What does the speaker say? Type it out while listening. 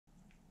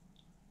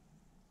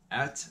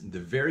At the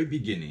very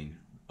beginning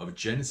of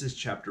Genesis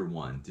chapter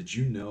 1, did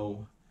you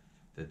know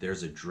that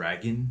there's a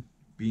dragon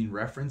being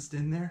referenced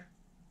in there?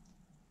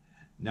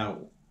 Now,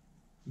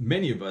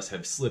 many of us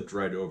have slipped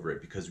right over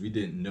it because we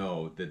didn't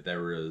know that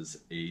there was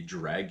a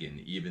dragon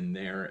even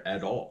there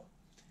at all.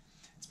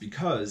 It's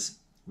because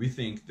we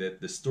think that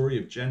the story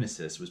of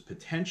Genesis was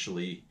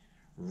potentially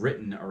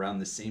written around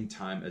the same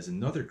time as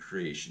another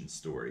creation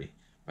story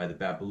by the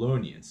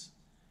Babylonians.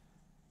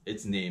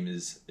 Its name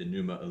is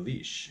Enuma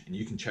Elish, and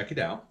you can check it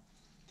out.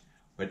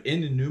 But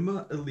in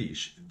Enuma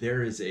Elish,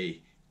 there is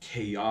a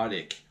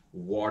chaotic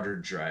water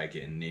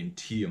dragon named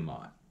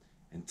Tiamat.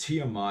 And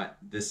Tiamat,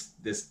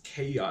 this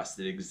chaos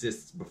that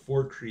exists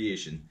before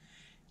creation,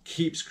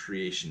 keeps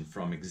creation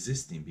from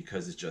existing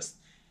because it's just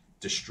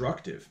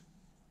destructive.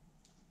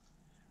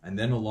 And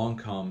then along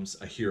comes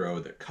a hero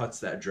that cuts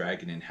that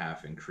dragon in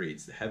half and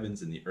creates the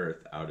heavens and the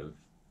earth out of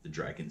the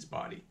dragon's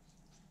body.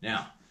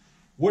 Now,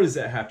 what does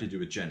that have to do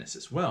with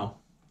Genesis?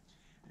 Well,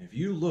 if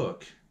you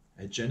look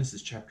at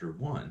Genesis chapter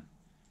 1,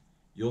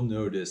 you'll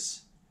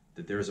notice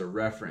that there's a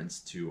reference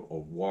to a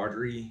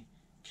watery,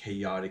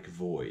 chaotic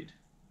void,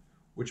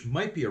 which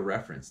might be a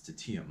reference to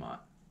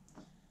Tiamat.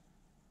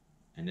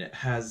 And it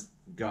has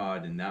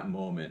God in that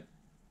moment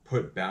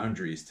put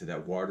boundaries to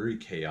that watery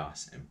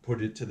chaos and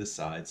put it to the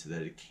side so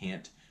that it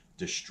can't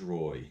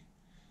destroy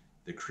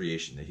the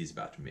creation that he's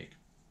about to make.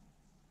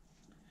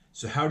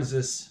 So how does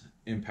this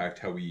impact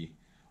how we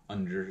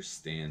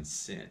understand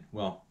sin?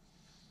 Well,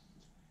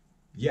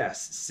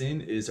 yes,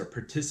 sin is a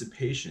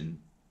participation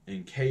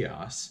in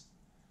chaos,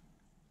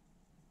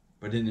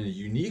 but in a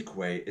unique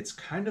way, it's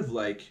kind of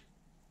like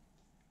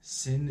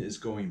sin is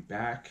going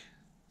back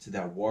to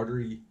that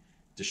watery,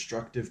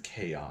 destructive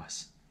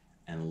chaos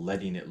and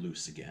letting it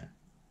loose again.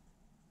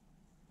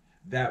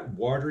 That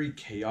watery,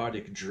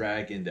 chaotic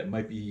dragon that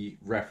might be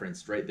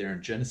referenced right there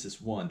in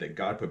Genesis 1 that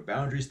God put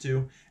boundaries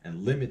to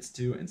and limits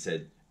to and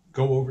said,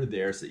 go over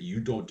there so that you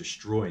don't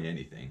destroy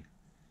anything.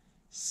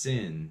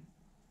 Sin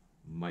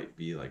might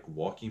be like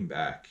walking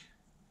back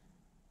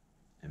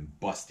and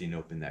busting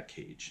open that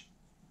cage.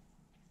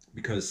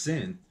 Because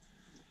sin,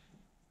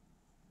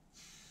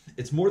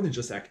 it's more than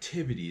just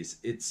activities,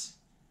 it's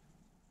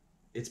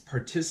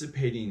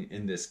participating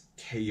in this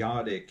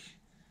chaotic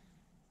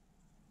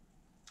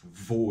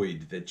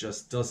void that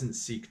just doesn't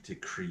seek to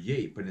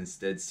create, but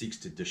instead seeks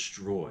to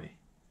destroy.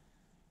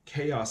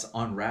 Chaos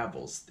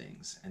unravels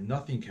things, and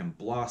nothing can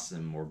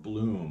blossom or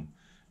bloom.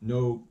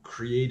 No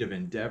creative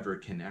endeavor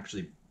can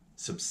actually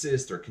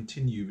subsist or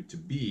continue to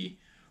be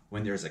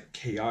when there's a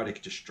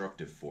chaotic,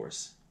 destructive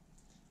force.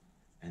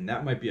 And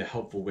that might be a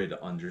helpful way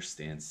to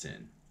understand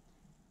sin.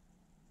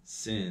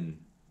 Sin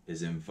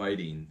is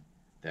inviting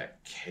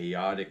that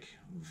chaotic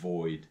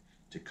void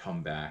to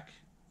come back.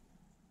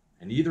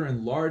 And either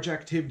in large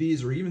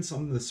activities or even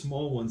some of the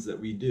small ones that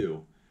we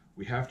do,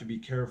 we have to be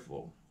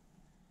careful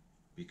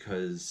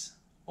because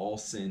all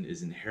sin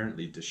is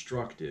inherently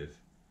destructive,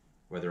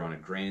 whether on a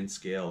grand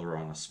scale or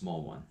on a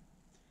small one.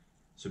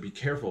 So be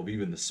careful of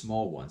even the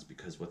small ones,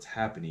 because what's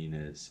happening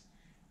is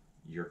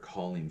you're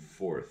calling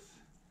forth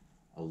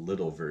a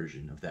little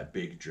version of that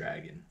big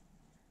dragon.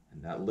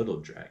 And that little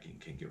dragon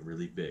can get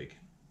really big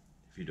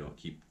if you don't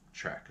keep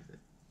track of it.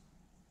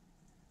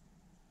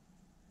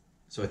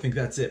 So I think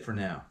that's it for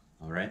now,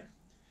 all right?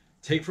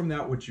 Take from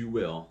that what you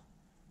will,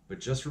 but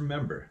just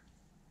remember,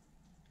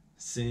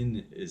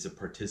 sin is a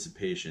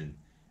participation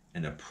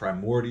in a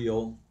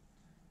primordial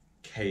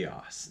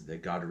chaos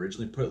that God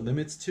originally put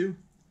limits to,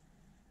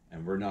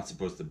 and we're not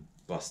supposed to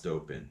bust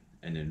open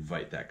and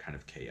invite that kind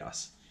of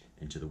chaos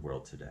into the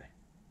world today.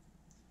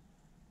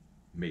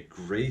 May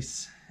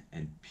grace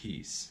and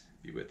peace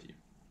be with you.